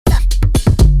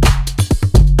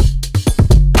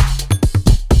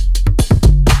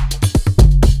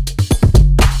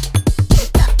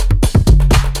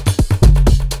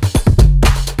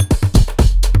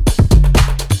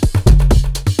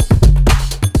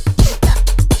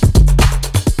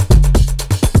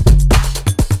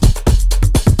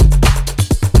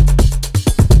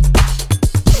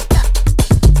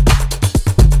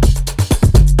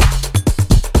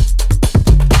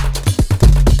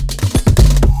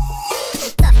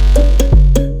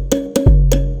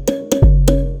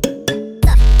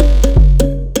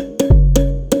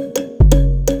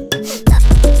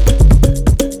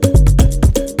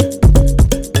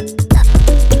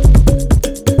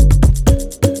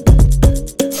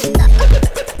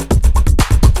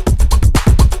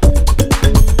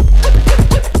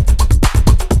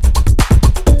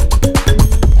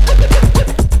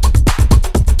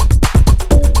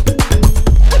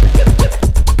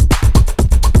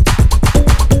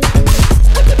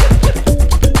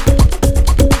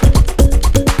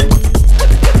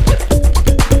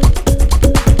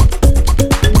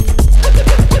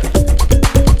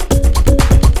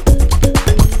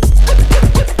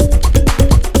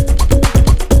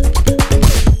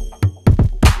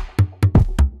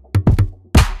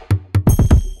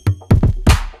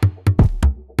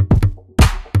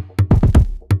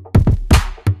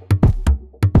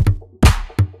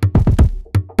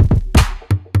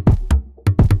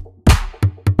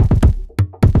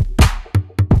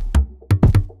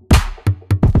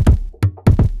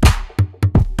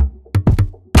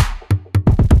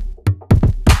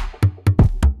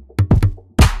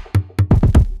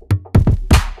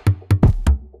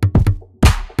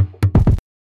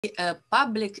the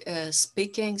public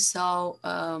speaking. So,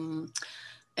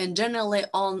 and generally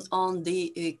on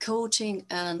the coaching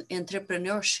and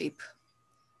entrepreneurship.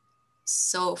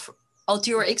 So, out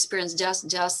your experience,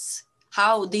 just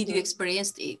how did you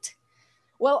experience it?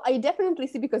 Well, I definitely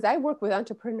see, because I work with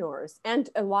entrepreneurs and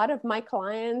a lot of my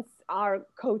clients are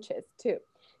coaches too.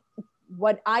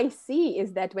 What I see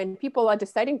is that when people are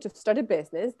deciding to start a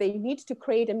business, they need to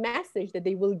create a message that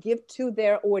they will give to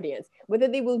their audience, whether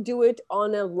they will do it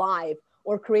on a live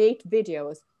or create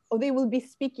videos, or they will be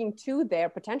speaking to their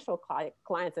potential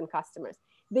clients and customers.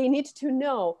 They need to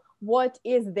know what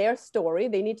is their story.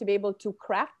 They need to be able to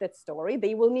craft that story.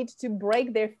 They will need to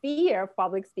break their fear of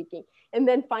public speaking, and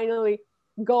then finally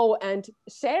go and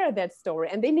share that story.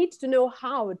 And they need to know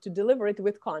how to deliver it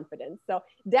with confidence. So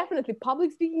definitely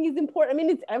public speaking is important. I mean,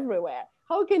 it's everywhere.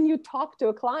 How can you talk to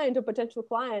a client or potential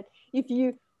client if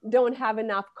you don't have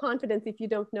enough confidence, if you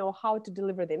don't know how to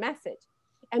deliver the message?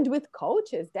 And with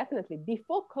coaches, definitely,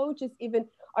 before coaches even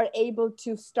are able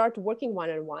to start working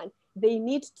one-on-one, they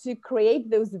need to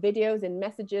create those videos and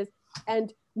messages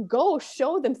and go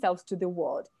show themselves to the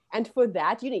world. And for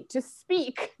that, you need to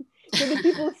speak so that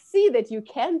people see that you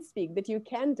can speak, that you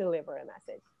can deliver a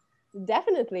message.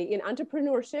 Definitely, in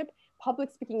entrepreneurship, public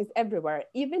speaking is everywhere.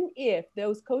 Even if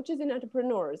those coaches and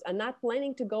entrepreneurs are not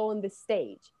planning to go on the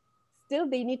stage, still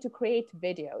they need to create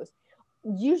videos.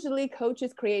 Usually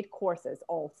coaches create courses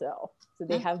also. So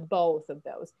they have both of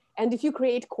those. And if you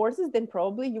create courses, then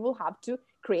probably you will have to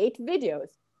create videos.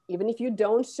 Even if you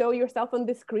don't show yourself on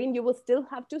the screen, you will still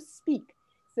have to speak.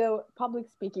 So public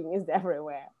speaking is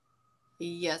everywhere.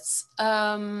 Yes.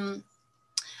 In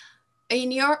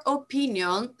your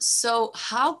opinion, so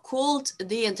how could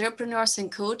the entrepreneurs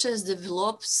and coaches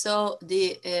develop so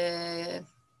the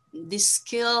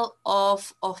skill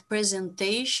of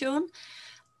presentation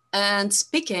and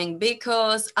speaking?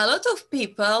 Because a lot of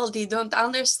people, they don't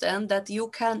understand that you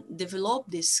can develop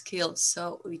this skill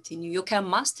so within you, you can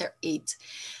master it.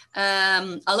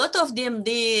 A lot of them,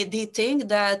 they think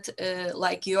that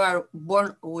like you are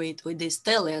born with this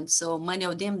talent. So many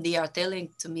of them, they are telling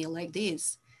to me like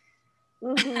this.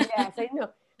 Yes, I know.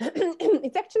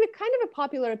 It's actually kind of a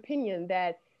popular opinion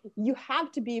that you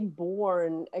have to be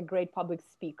born a great public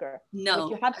speaker. Like you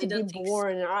No, have I to be don't think so.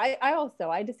 born.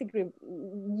 I disagree.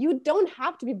 You don't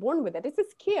have to be born with it. It's a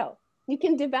skill. You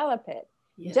can develop it.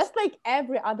 Yes. Just like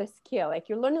every other skill. Like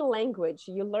you learn a language,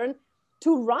 you learn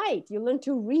to write, you learn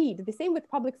to read. The same with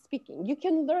public speaking. You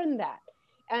can learn that.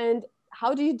 And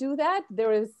how do you do that?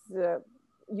 There is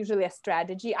usually a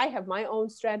strategy. I have my own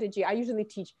strategy. I usually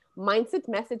teach mindset,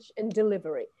 message, and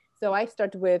delivery. So I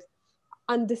start with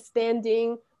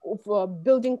understanding of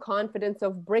building confidence,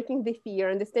 of breaking the fear,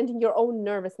 understanding your own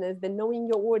nervousness, then knowing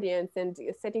your audience and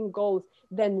setting goals,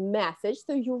 then message.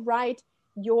 So you write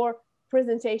your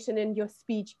presentation and your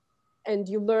speech, and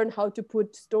you learn how to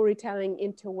put storytelling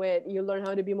into it. You learn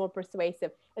how to be more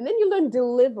persuasive. And then you learn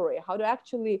delivery, how to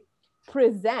actually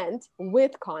present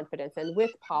with confidence and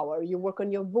with power. You work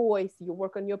on your voice, you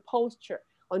work on your posture,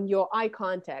 on your eye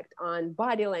contact, on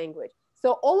body language.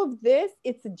 So all of this,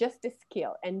 it's just a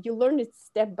skill, and you learn it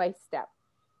step by step.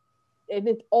 And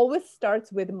it always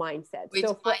starts with mindset.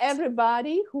 So for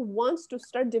everybody who wants to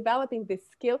start developing this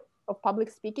skill of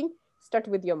public speaking, start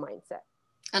with your mindset.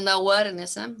 And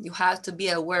awareness, you have to be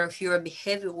aware of your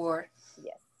behavior.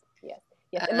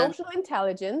 Yes. Emotional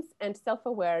intelligence and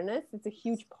self-awareness is a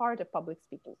huge part of public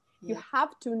speaking. You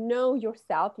have to know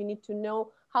yourself. You need to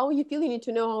know how you feel. You need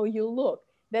to know how you look.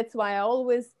 That's why I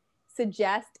always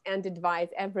suggest and advise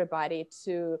everybody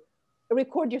to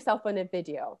record yourself on a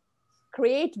video.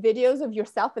 Create videos of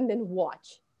yourself and then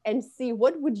watch and see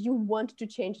what would you want to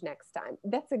change next time.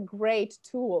 That's a great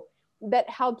tool that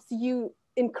helps you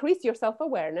increase your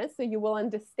self-awareness, so you will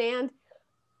understand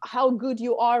how good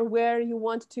you are, where you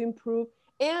want to improve,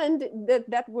 and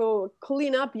that will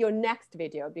clean up your next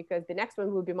video, because the next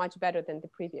one will be much better than the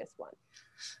previous one.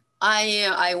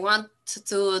 I want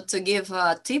to give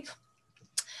a tip.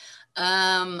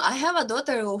 I have a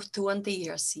daughter of 20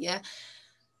 years,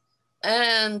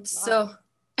 and wow.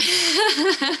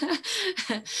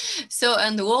 So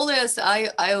and always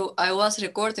I was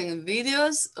recording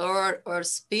videos or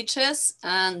speeches,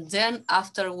 and then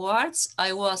afterwards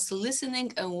I was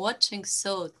listening and watching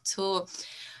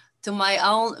to my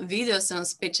own videos and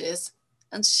speeches,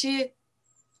 and she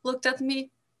looked at me,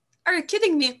 "Are you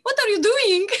kidding me? What are you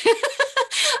doing?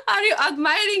 Are you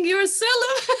admiring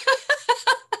yourself?"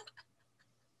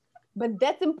 But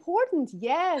that's important.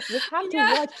 Yes, we have to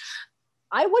watch.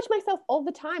 I watch myself all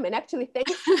the time, and actually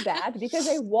thanks to that, because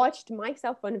I watched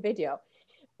myself on video,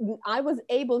 I was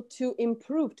able to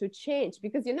improve, to change.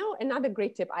 Because, you know, another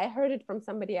great tip, I heard it from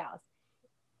somebody else.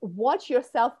 Watch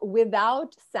yourself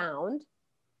without sound.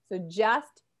 So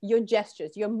just your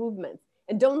gestures, your movements,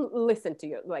 and don't listen to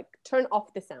your, like, turn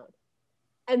off the sound.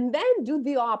 And then do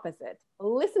the opposite.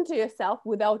 Listen to yourself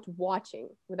without watching,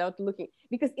 without looking,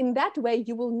 because in that way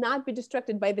you will not be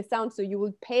distracted by the sound. So you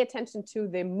will pay attention to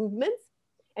the movements,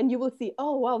 and you will see,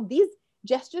 oh, well, these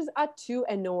gestures are too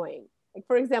annoying. Like,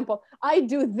 for example, I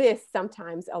do this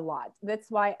sometimes a lot. That's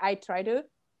why I try to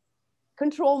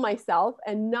control myself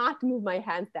and not move my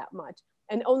hands that much,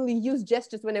 and only use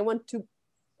gestures when I want to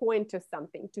point to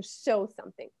something, to show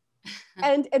something.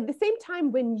 And at the same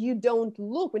time, when you don't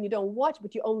look, when you don't watch,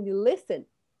 but you only listen,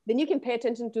 then you can pay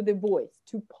attention to the voice,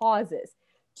 to pauses,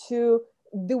 to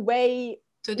the way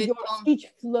To the your tone. speech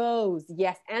flows.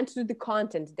 Yes, and to the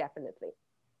content, definitely.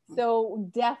 So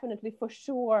definitely, for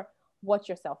sure, watch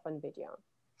yourself on video.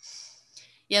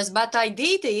 Yes, but I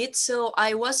did it. So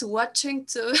I was watching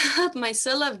to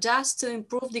myself just to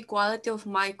improve the quality of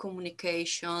my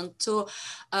communication, to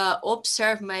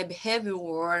observe my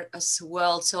behavior as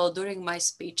well. So during my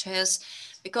speeches,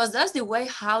 because that's the way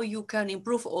how you can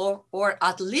improve, or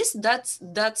at least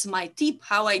that's my tip,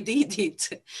 how I did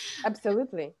it.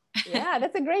 Absolutely. Yeah,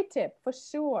 that's a great tip for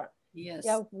sure. Yes.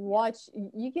 Yeah, watch.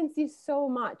 You can see so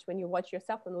much when you watch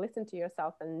yourself and listen to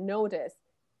yourself and notice.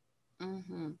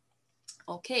 Mm-hmm.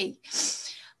 Okay.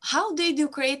 How did you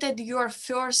created your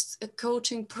first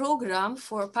coaching program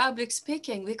for public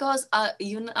speaking? Because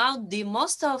you know, the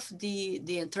most of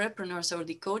the entrepreneurs or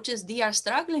the coaches, they are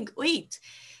struggling with,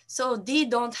 so they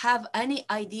don't have any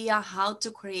idea how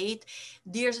to create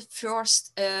their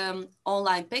first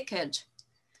online package.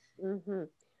 Mm-hmm.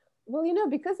 Well, you know,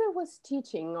 because I was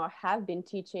teaching, or have been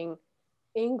teaching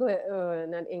English,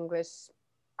 not English.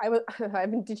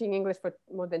 I've been teaching English for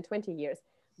more than 20 years,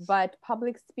 but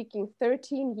public speaking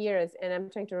 13 years. And I'm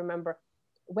trying to remember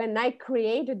when I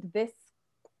created this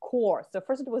course. So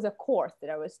first it was a course that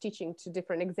I was teaching to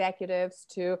different executives,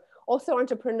 to also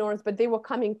entrepreneurs, but they were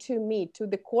coming to me, to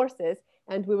the courses,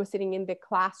 and we were sitting in the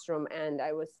classroom and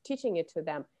I was teaching it to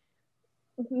them,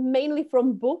 mainly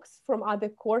from books, from other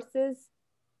courses.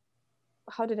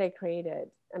 How did I create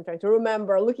it? I'm trying to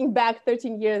remember. Looking back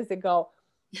 13 years ago,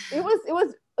 it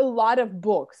was a lot of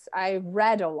books. I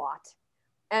read a lot,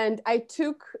 and I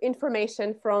took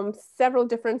information from several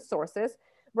different sources.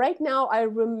 Right now, I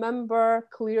remember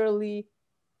clearly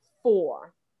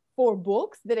four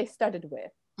books that I started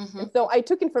with, Mm-hmm. and so I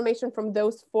took information from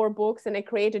those four books and I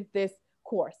created this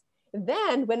course.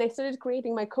 Then, when I started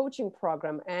creating my coaching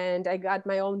program and I got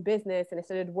my own business and I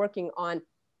started working on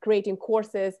creating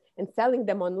courses and selling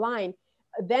them online,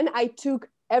 then I took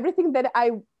everything that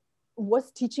I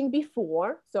was teaching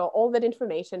before, so all that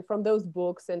information from those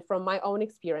books and from my own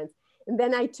experience. And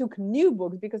then I took new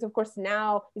books, because of course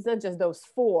now it's not just those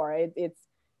four, it's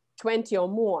 20 or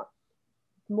more.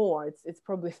 It's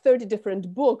probably 30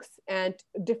 different books and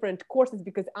different courses,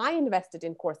 because I invested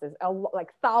in courses,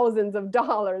 like thousands of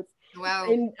dollars. Wow.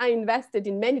 And I invested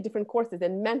in many different courses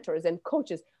and mentors and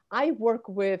coaches. I work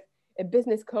with a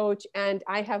business coach, and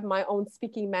I have my own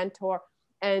speaking mentor,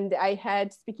 and I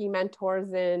had speaking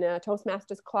mentors in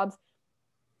Toastmasters clubs.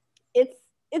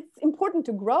 It's important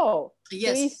to grow. So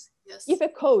Yes. if a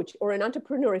coach or an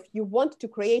entrepreneur, if you want to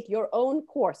create your own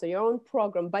course or your own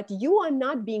program, but you are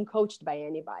not being coached by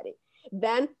anybody,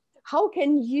 then how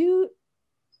can you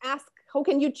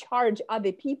charge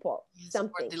other people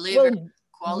something? Deliver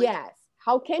quality. Yes.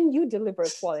 How can you deliver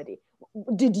quality?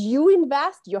 Did you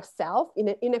invest yourself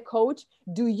in a coach?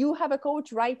 Do you have a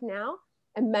coach right now,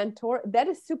 a mentor? That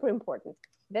is super important.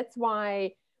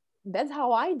 That's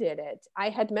how I did it. I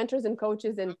had mentors and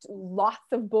coaches and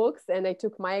lots of books, and I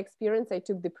took my experience, I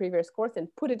took the previous course and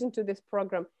put it into this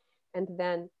program, and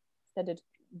then started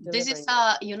delivering. This is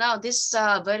this is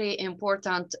a very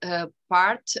important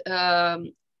part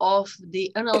of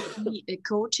the NLP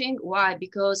coaching. Why?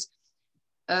 Because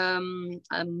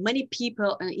many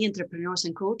people and entrepreneurs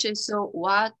and coaches, so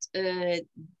what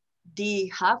they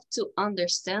have to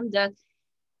understand that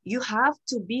you have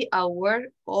to be aware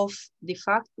of the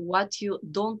fact what you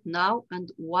don't know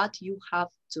and what you have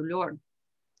to learn.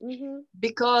 Mm-hmm.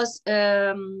 Because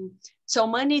so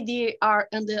many they are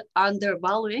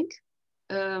undervaluing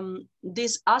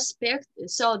this aspect,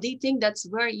 so they think that's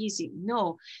very easy.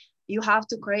 No, you have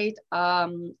to create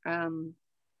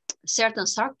certain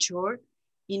structure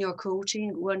in your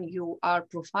coaching when you are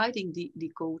providing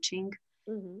the coaching.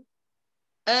 Mm-hmm.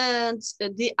 And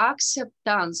the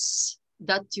acceptance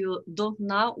that you don't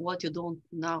know what you don't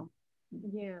know.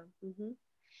 Yeah. Mm-hmm.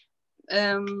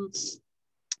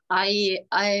 I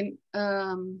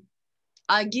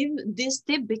I give this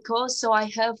tip because so I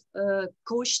have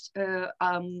coached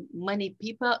many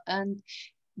people, and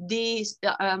they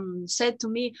said to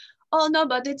me, "Oh no,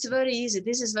 but it's very easy.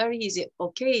 This is very easy."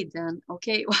 Okay, then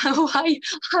okay, why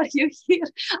are you here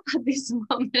at this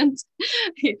moment?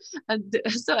 And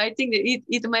so I think that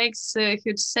it makes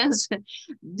huge sense.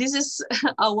 This is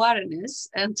awareness,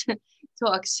 and to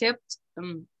accept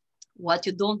what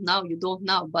you don't know, you don't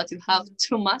know, but you have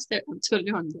to master and to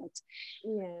learn that.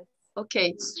 Yes. Okay.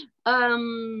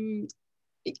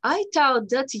 I thought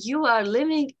that you are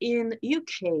living in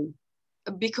UK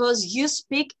because you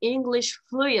speak English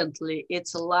fluently.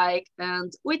 It's like,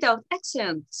 and without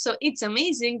accent. So it's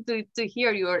amazing to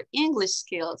hear your English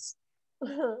skills.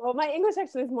 Well, my English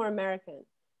actually is more American.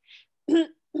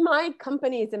 My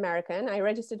company is American. I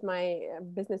registered my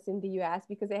business in the US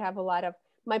because I have a lot of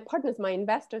my partners, my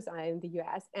investors are in the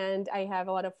US, and I have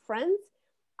a lot of friends.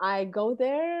 I go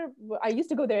there. I used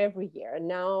to go there every year.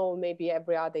 Now maybe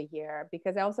every other year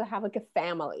because I also have like a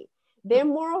family. They're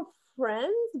more of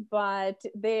friends, but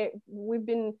we've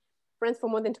been friends for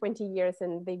more than 20 years,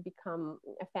 and they become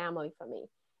a family for me.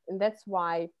 And that's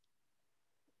why.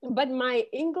 But my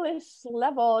English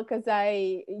level, because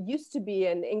I used to be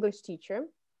an English teacher,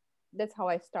 that's how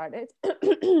I started.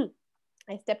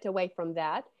 I stepped away from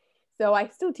that. So I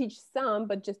still teach some,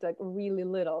 but just like really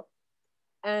little.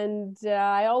 And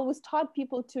I always taught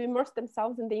people to immerse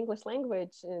themselves in the English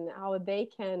language and how they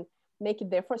can make it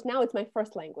their first. Now it's my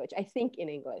first language. I think in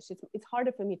English. It's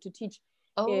harder for me to teach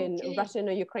in Russian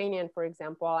or Ukrainian, for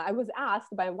example. I was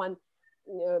asked by one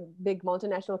big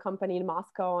multinational company in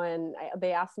Moscow, and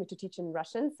they asked me to teach in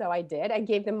Russian. So I did. I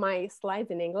gave them my slides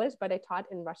in English, but I taught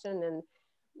in Russian,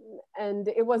 and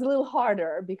it was a little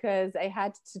harder because I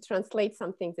had to translate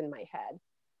some things in my head.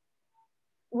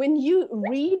 When you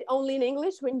read only in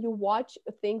English, when you watch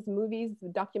things, movies,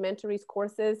 documentaries,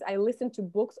 courses, I listen to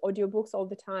books, audiobooks all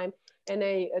the time, and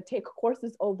I take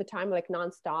courses all the time, like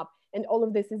nonstop, and all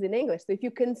of this is in English. So if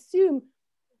you consume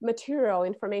material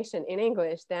information in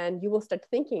English, then you will start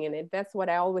thinking in it. That's what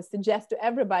I always suggest to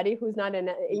everybody who's not an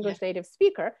English native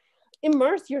speaker.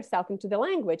 Immerse yourself into the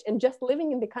language, and just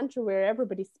living in the country where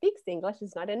everybody speaks English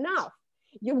is not enough.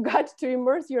 You've got to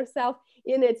immerse yourself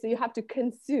in it. So you have to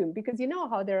consume, because you know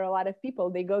how there are a lot of people,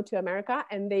 they go to America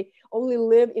and they only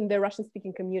live in the Russian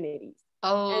speaking communities.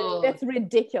 And that's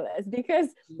ridiculous, because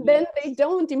then they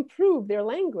don't improve their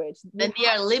language. And they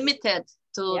are limited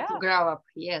to grow up,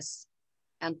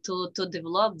 and to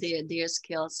develop their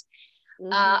skills.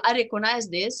 I recognize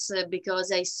this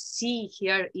because I see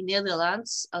here in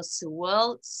Netherlands as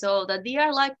well, so that they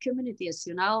are like communities,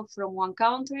 from one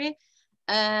country.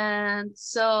 And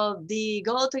so they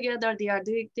go together, they are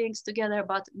doing things together,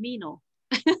 but me no.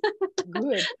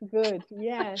 Good.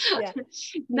 Yes, yeah.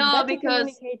 No,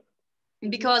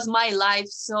 because my life,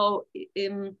 so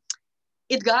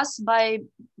it goes by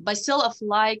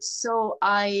self-like. So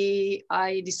I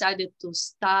decided to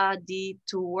study,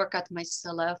 to work at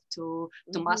myself, to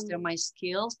master my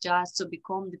skills, just to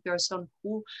become the person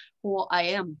who I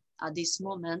am at this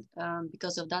moment.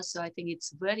 Because of that, so I think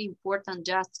it's very important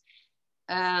just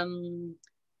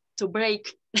to break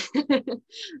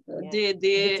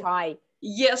the tie.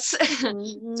 Yes,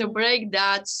 to break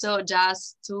that. So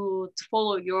just to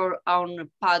follow your own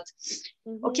path.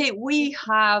 Okay, we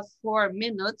have 4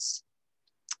 minutes.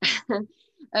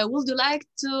 Would you like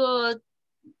to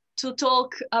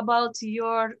talk about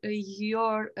your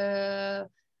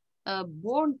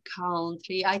born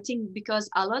country? I think because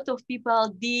a lot of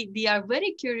people they are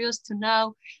very curious to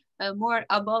know more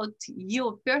about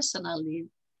you personally.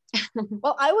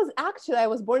 Well, I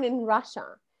was born in Russia,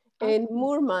 in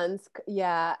Murmansk,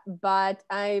 but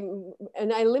I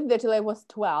lived there till I was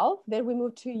 12. Then we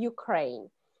moved to Ukraine,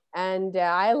 and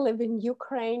I live in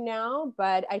Ukraine now,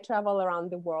 but I travel around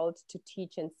the world to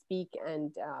teach and speak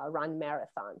and run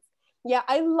marathons. Yeah,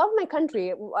 I love my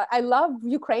country. I love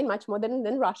Ukraine much more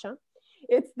than Russia.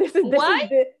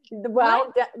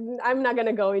 I'm not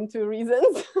gonna go into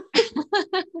reasons.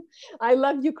 I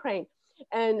love Ukraine.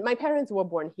 And my parents were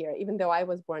born here, even though I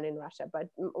was born in Russia, but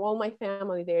all my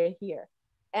family, they're here.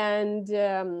 And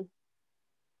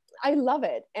I love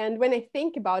it. And when I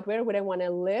think about where would I want to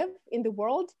live in the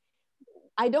world,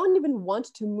 I don't even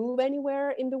want to move anywhere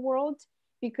in the world,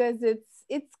 because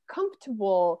it's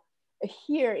comfortable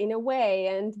here in a way.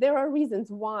 And there are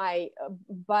reasons why.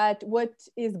 But what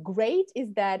is great is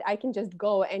that I can just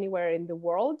go anywhere in the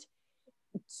world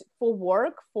for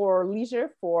work, for leisure,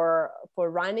 for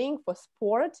running, for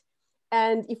sport.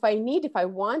 And if I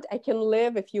want, I can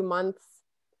live a few months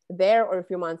there or a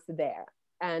few months there.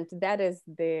 And that is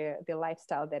the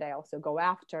lifestyle that I also go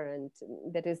after. And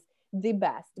that is the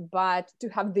best, but to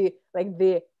have the like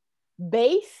the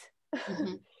base,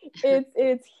 Mm-hmm.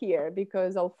 it's here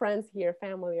because all friends here,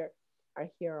 family are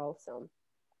here also.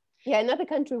 Yeah, another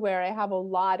country where I have a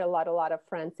lot of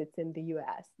friends, it's in the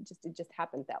US. It just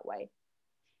happened that way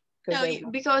because No, I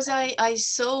work. because I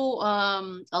saw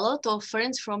a lot of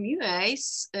friends from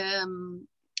US.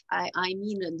 I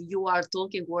mean, you are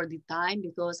talking all the time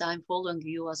because I'm following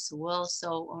you as well. So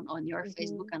on your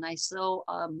Facebook, Mhm. and I saw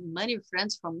many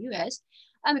friends from US,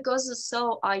 and because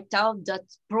so I thought that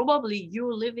probably you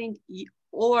living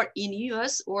or in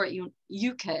US or in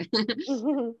UK.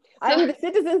 So I'm the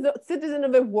citizen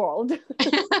of the world,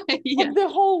 yeah, of the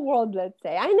whole world, let's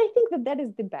say. And I think that that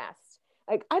is the best.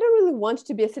 Like, I don't really want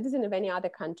to be a citizen of any other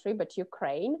country but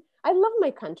Ukraine. I love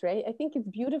my country. I think it's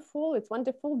beautiful. It's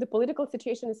wonderful. The political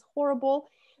situation is horrible.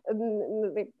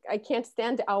 Like, I can't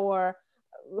stand our.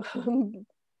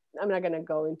 I'm not gonna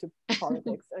go into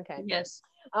politics. Okay, yes,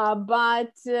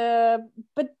 but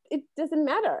it doesn't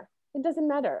matter. It doesn't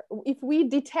matter if we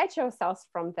detach ourselves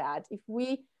from that. If we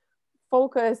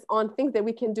focus on things that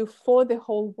we can do for the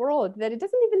whole world, that it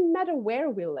doesn't even matter where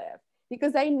we live,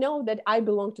 because I know that I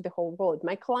belong to the whole world.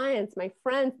 My clients, my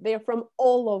friends, they're from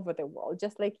all over the world,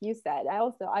 just like you said.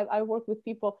 I work with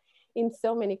people in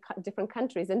so many different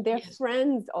countries, and they're yes.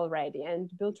 friends already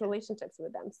and built relationships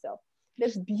with them. So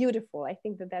that's beautiful. I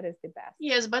think that that is the best.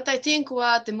 Yes, but I think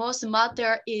what the most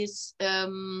matter is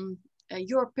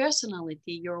your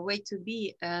personality, your way to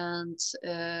be, and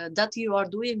that you are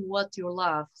doing what you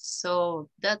love. So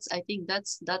that's, I think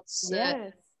that's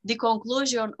Yes. the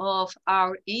conclusion of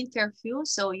our interview.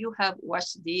 So you have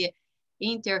watched the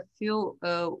interview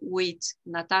with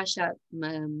Natasha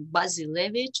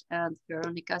Bazylevich and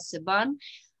Veronica Ceban.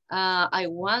 I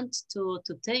want to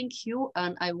thank you,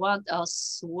 and I want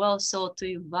as well so to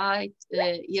invite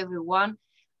everyone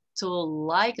to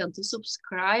like and to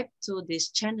subscribe to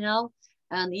this channel.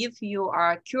 And if you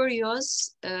are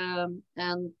curious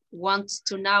and want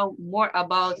to know more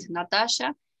about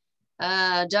Natasha,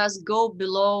 just go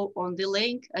below on the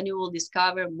link and you will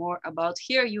discover more about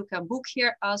her. You can book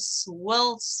here as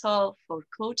well so for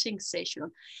coaching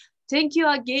session. Thank you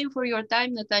again for your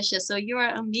time, Natasha. So you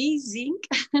are amazing.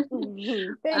 Thank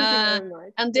you very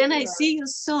much. And then Thank I you. see you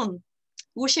soon.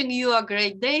 Wishing you a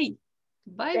great day.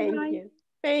 Bye Thank bye. you.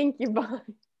 Thank you. Bye.